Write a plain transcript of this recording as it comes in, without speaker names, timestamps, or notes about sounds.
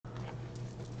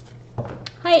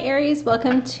Hi Aries,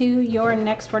 welcome to your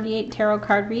next 48 tarot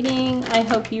card reading. I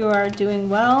hope you are doing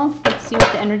well. Let's see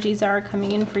what the energies are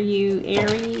coming in for you,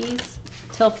 Aries,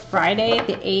 till Friday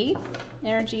the 8th.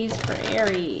 Energies for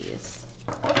Aries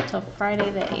till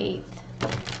Friday the 8th.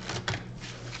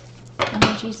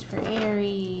 Energies for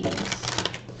Aries.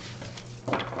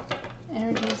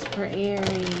 Energies for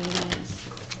Aries.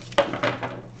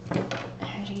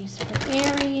 Energies for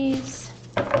Aries.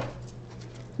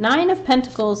 9 of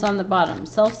Pentacles on the bottom.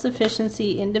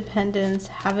 Self-sufficiency, independence,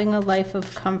 having a life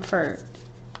of comfort,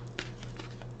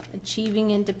 achieving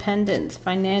independence,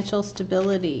 financial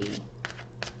stability.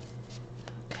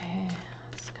 Okay,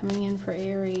 it's coming in for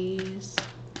Aries.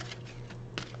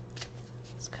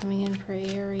 It's coming in for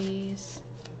Aries.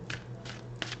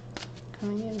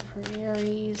 Coming in for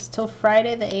Aries till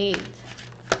Friday the 8th.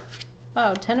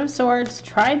 Wow, 10 of Swords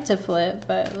tried to flip,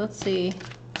 but let's see.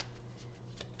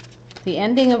 The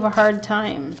ending of a hard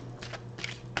time.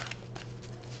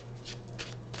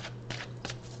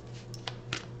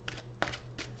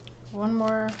 One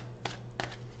more.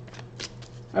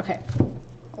 Okay.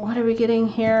 What are we getting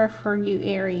here for you,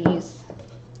 Aries?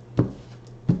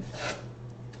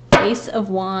 Ace of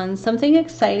Wands. Something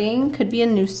exciting. Could be a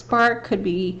new spark. Could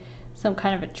be some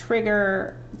kind of a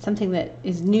trigger. Something that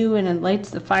is new and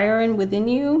lights the fire within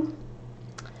you.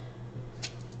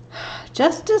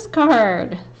 Justice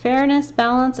card. Fairness,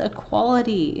 balance,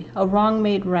 equality. A wrong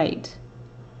made right.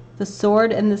 The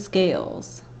sword and the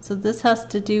scales. So this has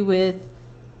to do with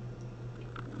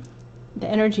the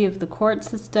energy of the court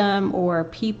system or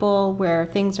people where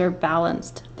things are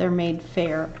balanced. They're made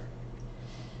fair.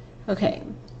 Okay.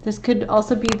 This could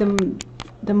also be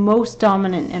the most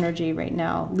dominant energy right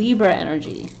now. Libra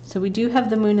energy. So we do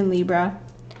have the moon in Libra.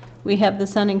 We have the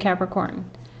sun in Capricorn.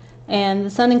 And the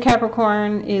sun in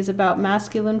Capricorn is about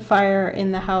masculine fire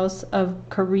in the house of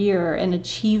career and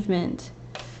achievement.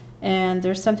 And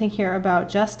there's something here about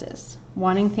justice,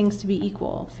 wanting things to be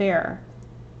equal, fair.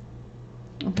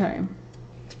 Okay.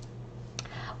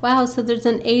 Wow, so there's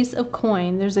an ace of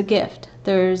coin. There's a gift.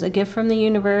 There's a gift from the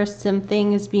universe.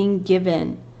 Something is being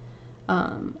given.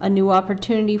 A new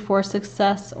opportunity for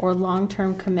success or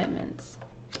long-term commitments.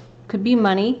 Could be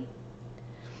money.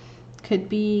 Could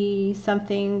be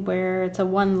something where it's a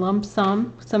one lump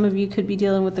sum. Some of you could be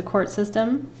dealing with the court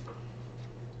system.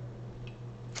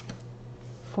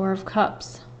 4 of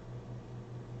Cups.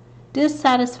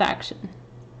 Dissatisfaction.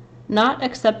 Not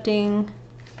accepting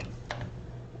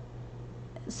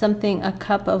something, a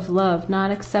cup of love.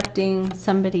 Not accepting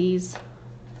somebody's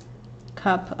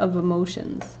cup of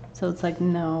emotions. So it's like,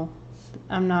 no,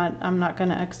 I'm not going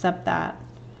to accept that.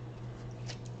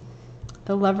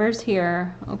 The Lovers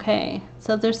here. Okay,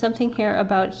 so there's something here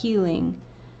about healing.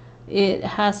 It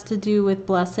has to do with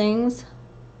blessings.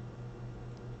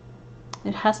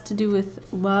 It has to do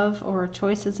with love or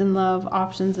choices in love,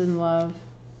 options in love.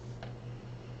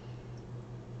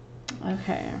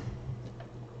 Okay.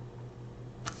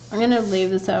 I'm going to lay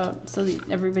this out so that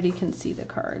everybody can see the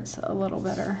cards a little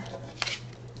better.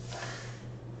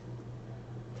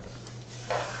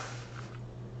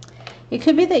 It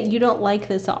could be that you don't like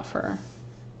this offer.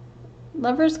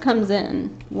 Lovers comes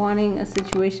in wanting a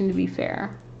situation to be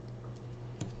fair.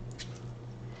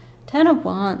 10 of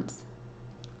Wands.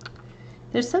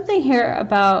 There's something here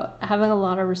about having a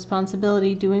lot of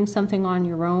responsibility, doing something on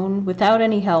your own without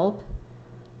any help,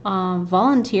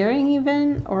 volunteering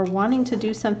even, or wanting to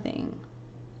do something.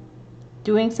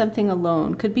 Doing something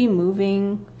alone. Could be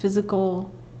moving,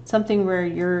 physical, something where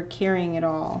you're carrying it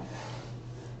all.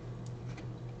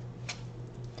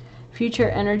 Future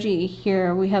energy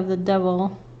here, we have the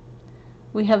Devil.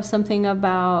 We have something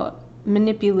about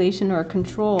manipulation or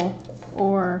control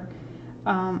or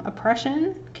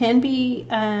oppression. Can be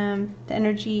the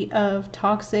energy of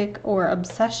toxic or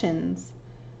obsessions.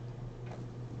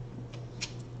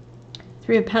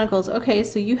 3 of Pentacles. Okay,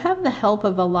 so you have the help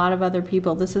of a lot of other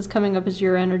people. This is coming up as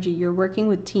your energy. You're working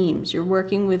with teams. You're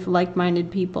working with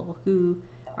like-minded people who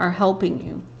are helping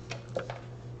you.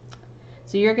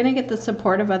 So you're going to get the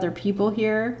support of other people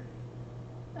here.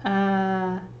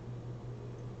 Yeah.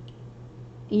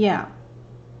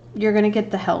 You're going to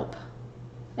get the help.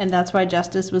 And that's why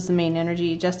justice was the main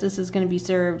energy. Justice is going to be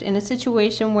served in a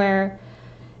situation where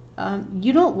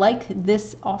you don't like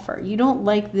this offer. You don't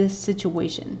like this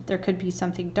situation. There could be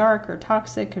something dark or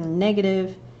toxic or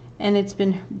negative, and it's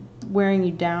been wearing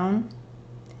you down.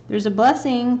 There's a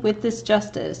blessing with this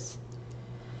justice.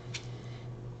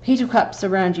 Page of Cups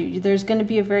around you. There's going to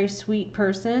be a very sweet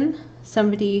person,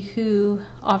 somebody who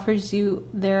offers you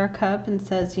their cup and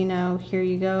says, you know, here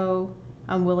you go,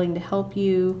 I'm willing to help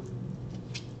you.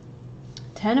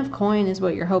 Ten of coin is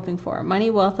what you're hoping for.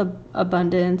 Money, wealth,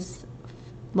 abundance,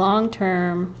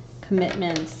 long-term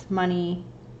commitments, money,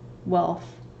 wealth,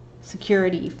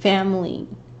 security, family.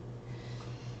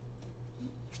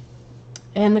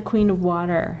 And the Queen of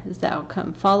Water is the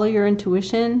outcome. Follow your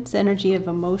intuition. It's the energy of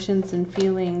emotions and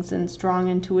feelings and strong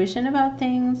intuition about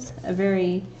things. A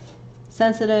very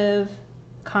sensitive,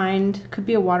 kind, could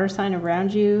be a water sign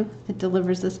around you that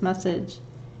delivers this message.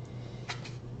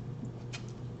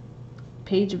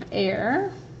 Page of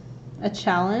Air, a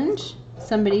challenge.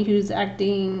 Somebody who's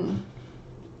acting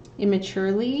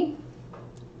immaturely.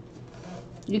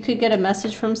 You could get a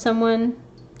message from someone,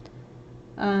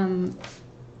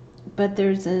 but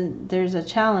there's a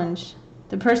challenge.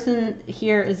 The person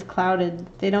here is clouded.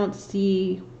 They don't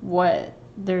see what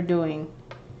they're doing.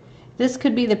 This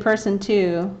could be the person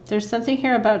too. There's something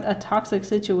here about a toxic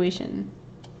situation.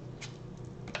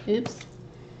 Oops.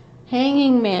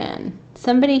 Hanging Man.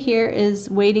 Somebody here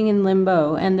is waiting in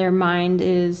limbo, and their mind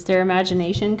is, their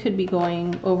imagination could be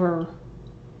going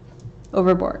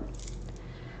overboard.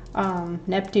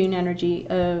 Neptune energy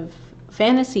of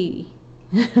fantasy.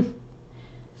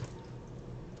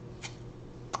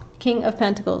 King of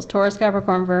Pentacles, Taurus,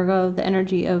 Capricorn, Virgo, the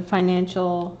energy of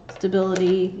financial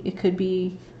stability. It could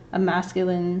be a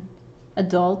masculine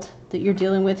adult that you're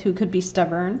dealing with who could be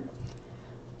stubborn.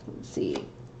 Let's see.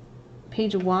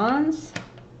 Page of Wands,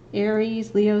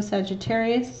 Aries, Leo,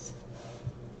 Sagittarius.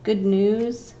 Good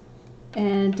news.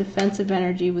 And defensive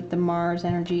energy with the Mars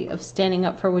energy of standing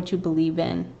up for what you believe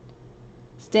in.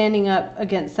 Standing up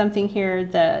against something here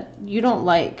that you don't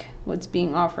like what's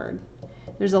being offered.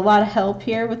 There's a lot of help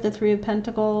here with the Three of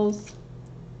Pentacles,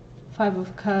 Five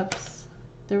of Cups.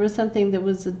 There was something that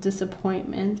was a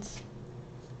disappointment.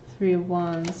 Three of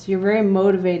Wands. You're very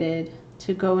motivated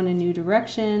to go in a new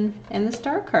direction. And the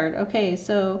Star card. Okay,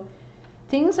 so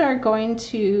things are going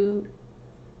to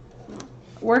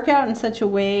work out in such a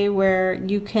way where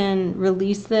you can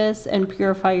release this and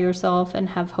purify yourself and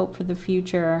have hope for the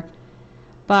future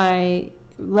by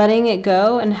letting it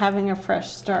go and having a fresh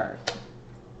start.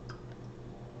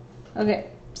 Okay,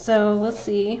 so let's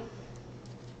see.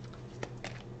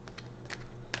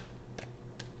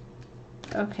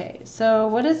 Okay, so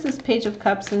what is this Page of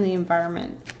Cups in the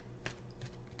environment?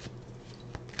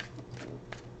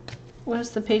 What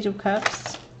is the Page of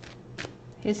Cups?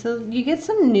 Okay, so you get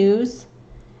some news,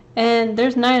 and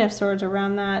there's Nine of Swords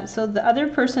around that. So the other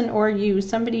person or you,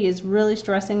 somebody is really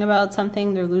stressing about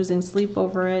something. They're losing sleep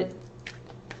over it.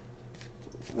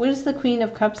 What is the Queen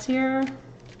of Cups here?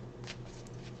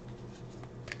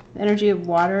 Energy of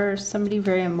water, somebody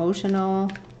very emotional.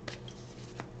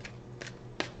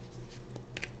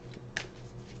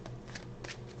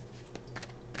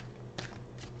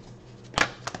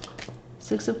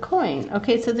 Six of coin.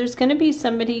 Okay, so there's going to be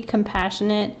somebody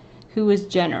compassionate who is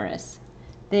generous.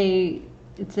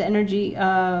 It's the energy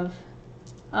of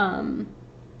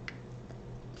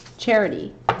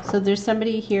charity. So there's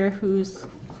somebody here who's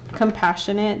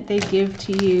compassionate. They give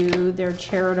to you. They're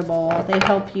charitable. They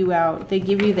help you out. They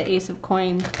give you the Ace of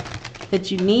coin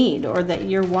that you need or that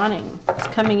you're wanting. It's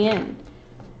coming in.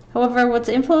 However, what's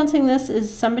influencing this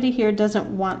is somebody here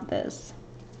doesn't want this.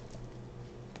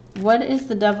 What is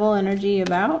the Devil energy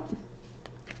about?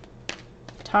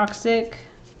 Toxic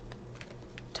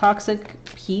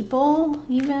people,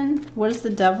 even? What is the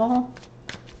Devil?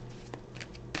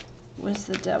 What is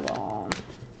the Devil?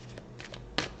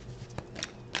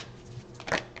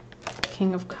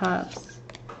 King of Cups.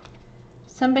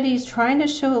 Somebody's trying to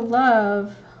show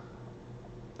love.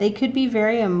 They could be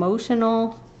very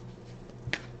emotional.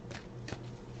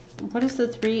 What is the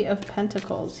Three of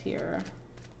Pentacles here?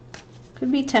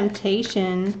 Could be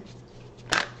temptation.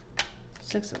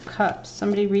 Six of Cups.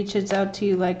 Somebody reaches out to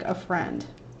you like a friend.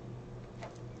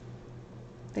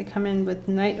 They come in with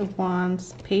Knight of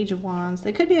Wands, Page of Wands.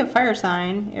 They could be a fire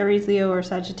sign, Aries, Leo, or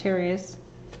Sagittarius.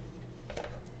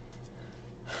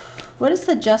 What is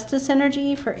the Justice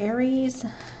energy for Aries?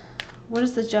 What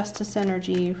is the Justice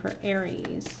energy for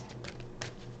Aries?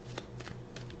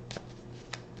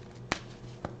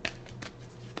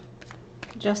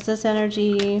 Justice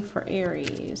energy for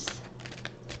Aries.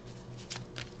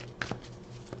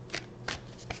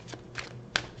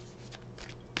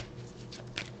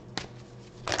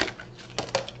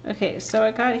 Okay, so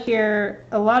I got here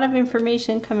a lot of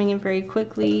information coming in very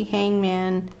quickly.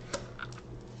 Hangman.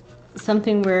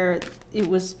 Something where it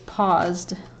was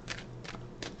paused.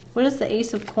 What is the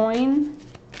Ace of coin?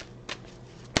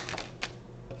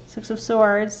 Six of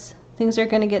Swords. Things are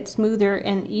going to get smoother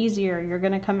and easier. You're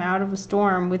going to come out of a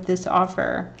storm with this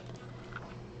offer.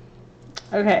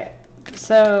 Okay,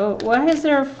 So why is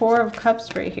there a Four of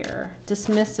Cups right here?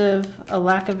 Dismissive, a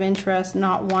lack of interest,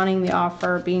 not wanting the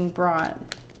offer being brought.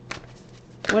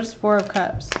 What is Four of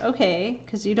Cups? Okay,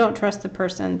 because you don't trust the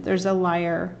person. There's a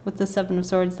liar with the Seven of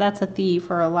Swords. That's a thief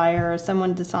or a liar or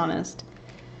someone dishonest.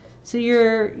 So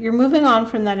you're moving on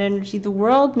from that energy. The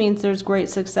World means there's great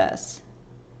success.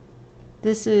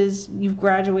 This is, you've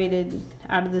graduated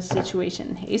out of this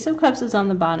situation. Ace of Cups is on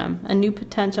the bottom. A new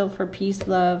potential for peace,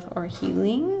 love, or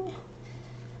healing.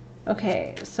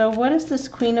 Okay, so what is this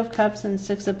Queen of Cups and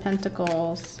Six of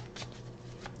Pentacles?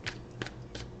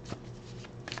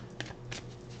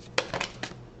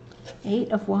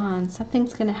 Eight of Wands.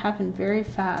 Something's going to happen very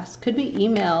fast. Could be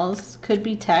emails, could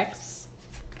be texts.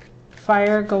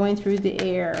 Fire going through the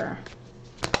air.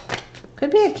 Could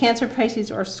be a Cancer,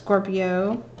 Pisces, or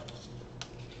Scorpio.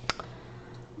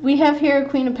 We have here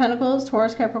Queen of Pentacles,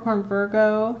 Taurus, Capricorn,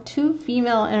 Virgo. Two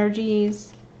female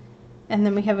energies. And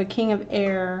then we have a King of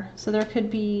Air. So there could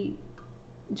be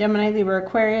Gemini, Libra,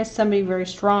 Aquarius. Somebody very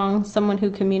strong. Someone who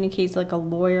communicates like a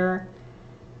lawyer.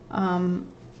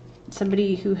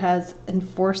 Somebody who has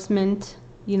enforcement,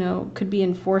 you know, could be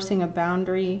enforcing a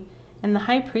boundary. And the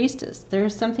High Priestess,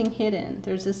 there's something hidden.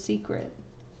 There's a secret.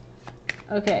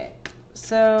 Okay,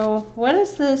 so what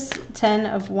is this Ten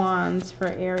of Wands for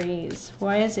Aries?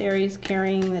 Why is Aries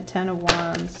carrying the Ten of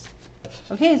Wands?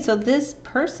 Okay, so this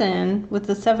person with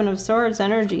the Seven of Swords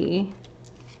energy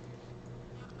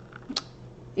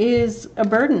is a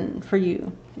burden for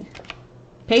you.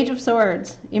 Page of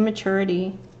Swords,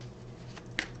 immaturity.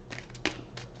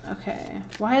 Okay,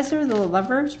 why is there the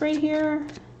Lovers right here?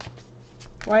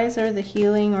 Why is there the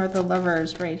Healing or the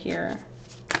Lovers right here?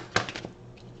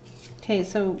 Okay,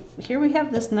 so here we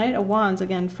have this Knight of Wands,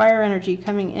 again, fire energy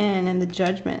coming in and the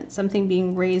Judgment, something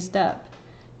being raised up,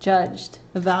 judged,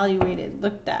 evaluated,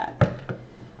 looked at.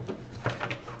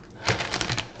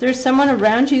 There's someone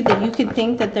around you that you could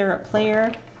think that they're a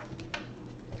player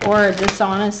or a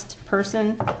dishonest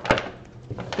person.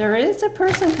 There is a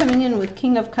person coming in with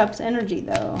King of Cups energy,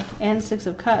 though, and Six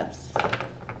of Cups.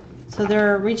 So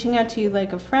they're reaching out to you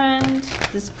like a friend.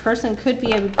 This person could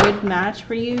be a good match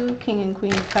for you, King and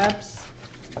Queen of Cups.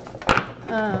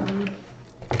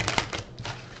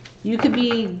 You could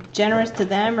be generous to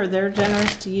them or they're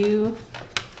generous to you.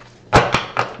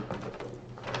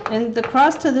 And the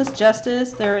cross to this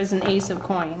Justice, there is an Ace of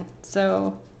Coin.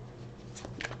 So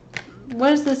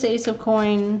what is this Ace of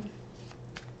Coin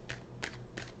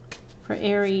for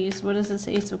Aries? What is this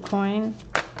Ace of Coin?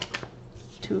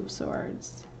 Two of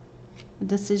Swords. A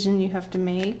decision you have to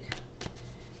make.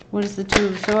 What is the Two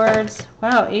of Swords?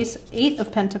 Wow, Eight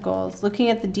of Pentacles. Looking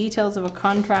at the details of a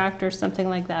contract or something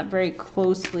like that very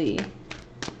closely.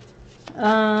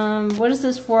 What is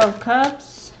this Four of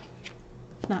Cups?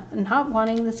 Not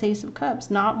wanting this Ace of Cups.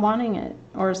 Not wanting it.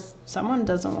 Or someone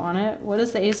doesn't want it. What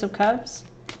is the Ace of Cups?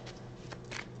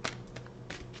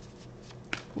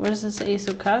 What is this Ace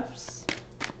of Cups?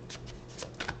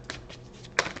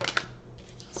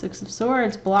 Six of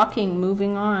Swords. Blocking,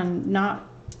 moving on. Not.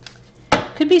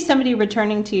 Could be somebody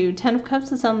returning to you. Ten of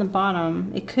Cups is on the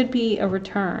bottom. It could be a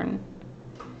return.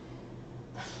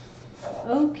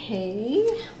 Okay.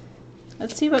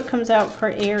 Let's see what comes out for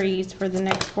Aries for the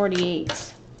next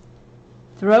 48.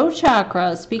 Throat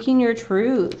chakra, speaking your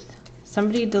truth.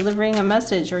 Somebody delivering a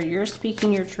message or you're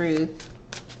speaking your truth.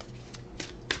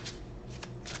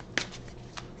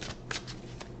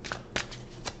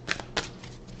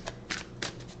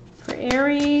 For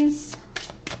Aries,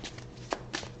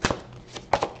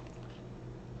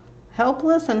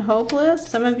 helpless and hopeless.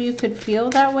 Some of you could feel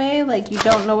that way, like you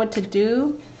don't know what to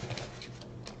do.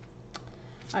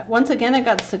 Once again, I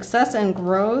got success and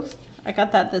growth. I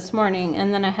got that this morning.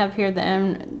 And then I have here the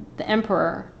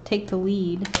Emperor, take the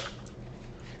lead.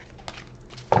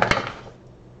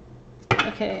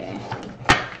 Okay.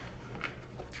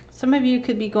 Some of you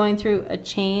could be going through a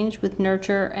change with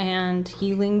nurture and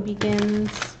healing begins.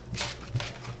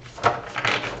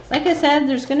 Like I said,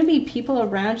 there's going to be people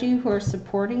around you who are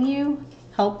supporting you,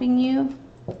 helping you.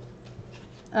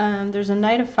 There's a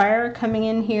Knight of Fire coming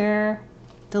in here,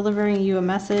 delivering you a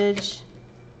message.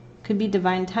 Could be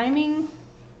divine timing.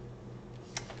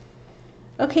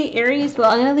 Okay, Aries,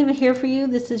 well, I'm going to leave it here for you.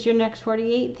 This is your next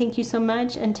 48. Thank you so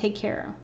much and take care.